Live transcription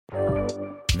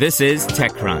This is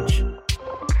TechCrunch.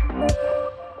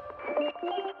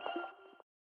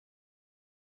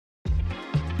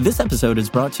 This episode is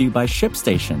brought to you by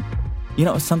ShipStation. You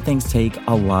know, some things take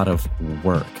a lot of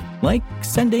work, like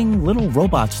sending little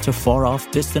robots to far-off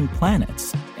distant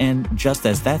planets. And just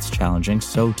as that's challenging,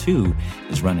 so too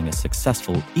is running a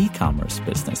successful e-commerce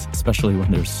business, especially when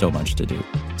there's so much to do.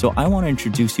 So I want to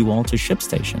introduce you all to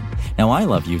ShipStation. Now, I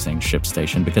love using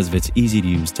ShipStation because of its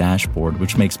easy-to-use dashboard,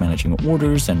 which makes managing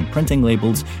orders and printing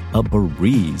labels a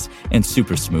breeze and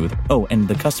super smooth. Oh, and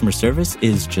the customer service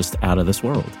is just out of this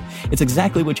world. It's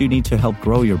exactly what you need to help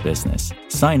grow your business.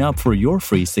 Sign up for your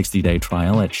free 60-day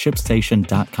trial at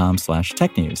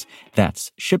shipstation.com/technews.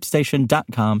 That's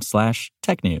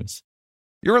shipstation.com/technews.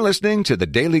 You're listening to the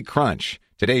Daily Crunch.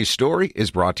 Today's story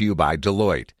is brought to you by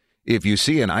Deloitte. If you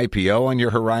see an IPO on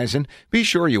your horizon, be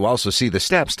sure you also see the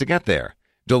steps to get there.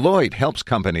 Deloitte helps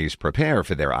companies prepare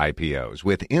for their IPOs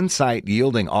with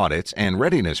insight-yielding audits and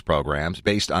readiness programs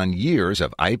based on years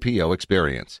of IPO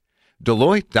experience.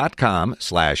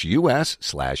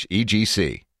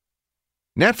 Deloitte.com/US/EGC.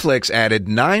 Netflix added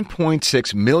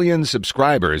 9.6 million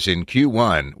subscribers in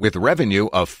Q1 with revenue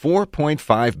of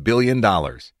 $4.5 billion.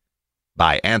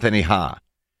 By Anthony Ha.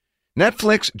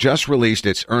 Netflix just released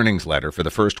its earnings letter for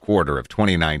the first quarter of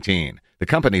 2019. The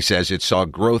company says it saw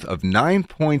growth of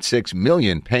 9.6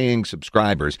 million paying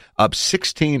subscribers, up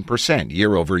 16%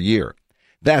 year over year.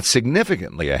 That's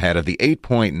significantly ahead of the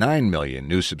 8.9 million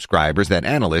new subscribers that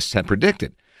analysts had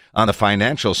predicted. On the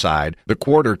financial side, the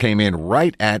quarter came in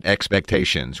right at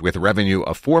expectations with revenue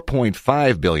of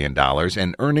 $4.5 billion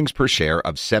and earnings per share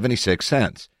of 76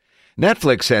 cents.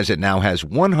 Netflix says it now has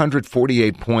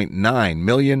 148.9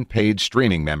 million paid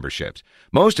streaming memberships.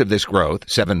 Most of this growth,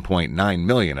 7.9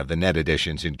 million of the net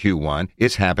additions in Q1,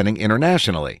 is happening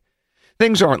internationally.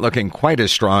 Things aren't looking quite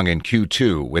as strong in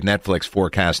Q2, with Netflix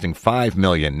forecasting 5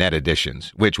 million net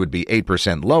additions, which would be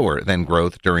 8% lower than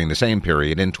growth during the same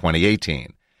period in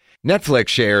 2018. Netflix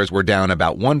shares were down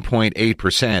about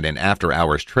 1.8% in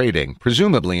after-hours trading,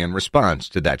 presumably in response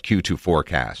to that Q2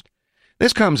 forecast.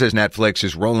 This comes as Netflix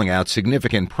is rolling out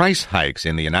significant price hikes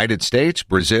in the United States,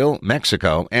 Brazil,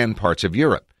 Mexico, and parts of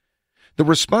Europe. The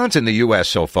response in the U.S.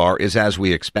 so far is as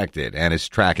we expected and is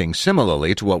tracking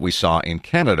similarly to what we saw in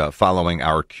Canada following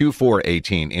our Q4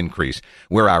 18 increase,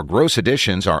 where our gross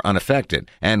additions are unaffected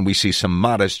and we see some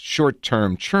modest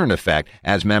short-term churn effect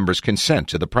as members consent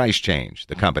to the price change,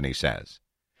 the company says.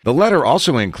 The letter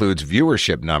also includes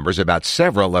viewership numbers about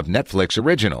several of Netflix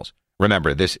originals.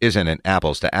 Remember, this isn't an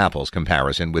apples-to-apples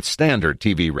comparison with standard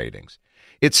TV ratings.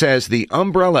 It says The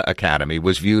Umbrella Academy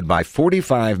was viewed by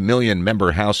 45 million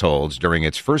member households during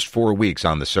its first 4 weeks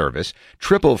on the service.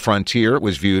 Triple Frontier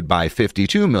was viewed by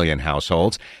 52 million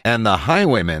households, and The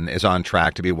Highwayman is on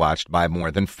track to be watched by more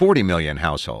than 40 million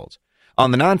households. On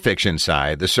the nonfiction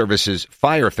side, the service's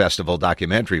Fire Festival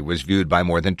documentary was viewed by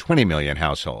more than 20 million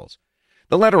households.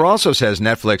 The letter also says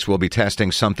Netflix will be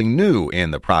testing something new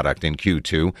in the product in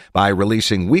Q2 by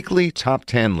releasing weekly top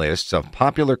 10 lists of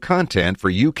popular content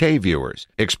for UK viewers,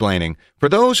 explaining, for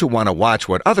those who want to watch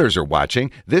what others are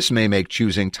watching, this may make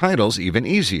choosing titles even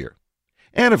easier.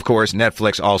 And of course,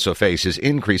 Netflix also faces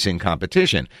increasing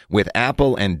competition, with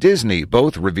Apple and Disney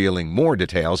both revealing more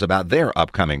details about their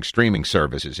upcoming streaming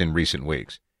services in recent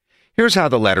weeks. Here's how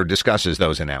the letter discusses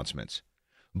those announcements.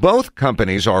 Both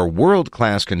companies are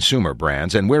world-class consumer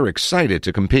brands, and we're excited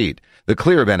to compete. The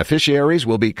clear beneficiaries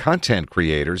will be content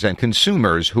creators and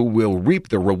consumers who will reap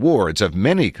the rewards of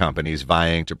many companies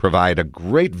vying to provide a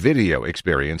great video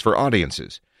experience for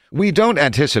audiences. We don't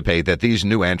anticipate that these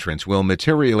new entrants will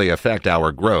materially affect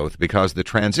our growth because the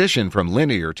transition from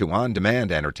linear to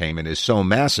on-demand entertainment is so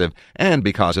massive and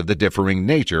because of the differing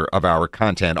nature of our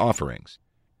content offerings.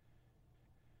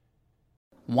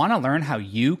 Want to learn how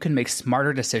you can make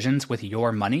smarter decisions with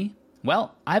your money?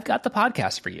 Well, I've got the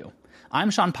podcast for you. I'm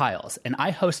Sean Piles, and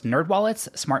I host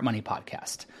NerdWallet's Smart Money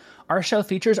Podcast. Our show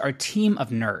features our team of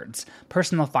nerds,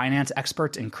 personal finance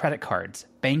experts in credit cards,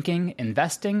 banking,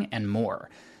 investing, and more.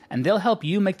 And they'll help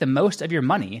you make the most of your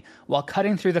money while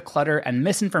cutting through the clutter and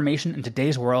misinformation in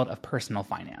today's world of personal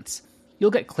finance.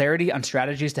 You'll get clarity on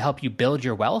strategies to help you build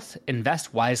your wealth,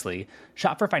 invest wisely,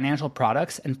 shop for financial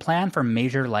products, and plan for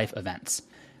major life events.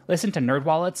 Listen to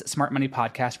NerdWallet's Smart Money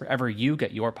Podcast wherever you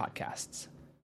get your podcasts.